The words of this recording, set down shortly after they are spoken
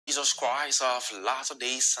Jesus Christ of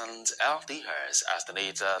Latter-day Saints LDS has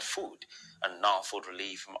donated food and non-food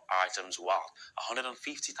relief items worth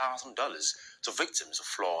 $150,000 to victims of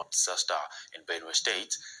flood disaster in Benue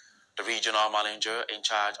State. The regional manager in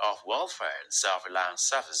charge of Welfare and Self-Reliance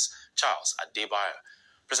Service, Charles Adebayo,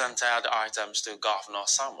 presented the items to Governor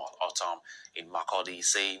Samuel Otom in Makurdi,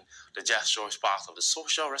 saying the gesture is part of the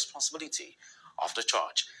social responsibility of the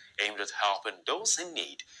church aimed at helping those in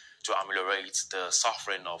need to ameliorate the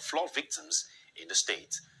suffering of flood victims in the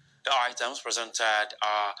state. The items presented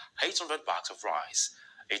are 800 bags of rice,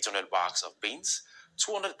 800 bags of beans,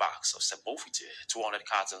 200 bags of semovita, 200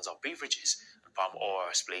 cartons of beverages, and palm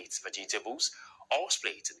oil split vegetables, all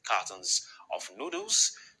split in cartons of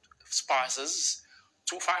noodles, spices,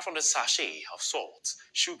 500 sachets of salt,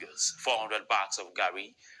 sugars, 400 bags of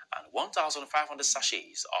gari, and 1,500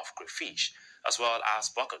 sachets of crayfish, as well as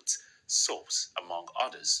buckets, soaps, among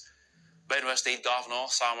others. Benue State Governor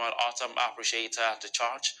Samuel Otom appreciated the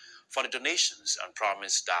church for the donations and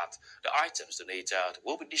promised that the items donated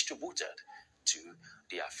will be distributed to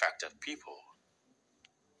the affected people.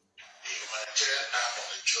 The humanitarian arm of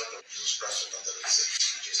the Church of Jesus Christ of Latter-day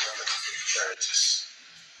Saints, which is Latter-day Charities,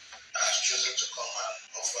 has chosen to come and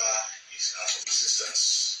offer its hands of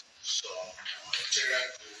assistance. So,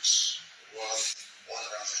 humanitarian goods worth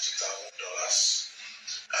 $150,000.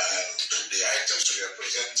 And the items we are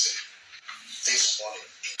presenting this morning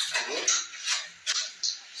include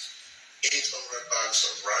 800 bags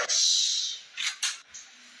of rice,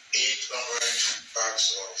 800 bags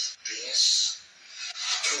of beans,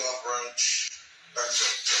 200 bags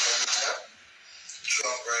of tomato,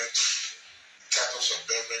 200 cartons of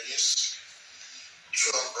beverages,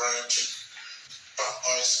 200 palm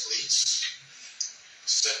oil splits,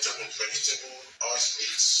 scented with vegetable oil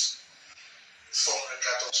splits, 400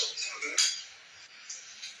 cartons of noodles.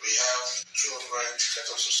 We have 200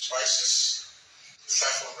 cartons of spices,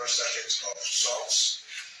 500 sachets of salt,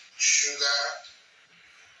 sugar.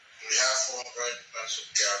 We have 400 bags of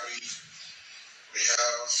gari. We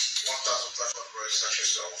have 1,500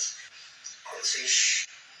 sachets of crayfish.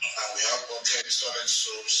 And we have buckets, toilet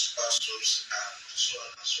soaps, bar soaps, and so on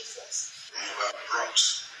and so forth. We have brought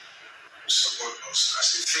to support us as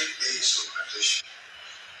a faith-based organization.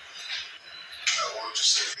 I want to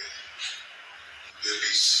say the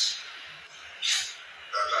least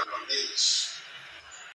that are on this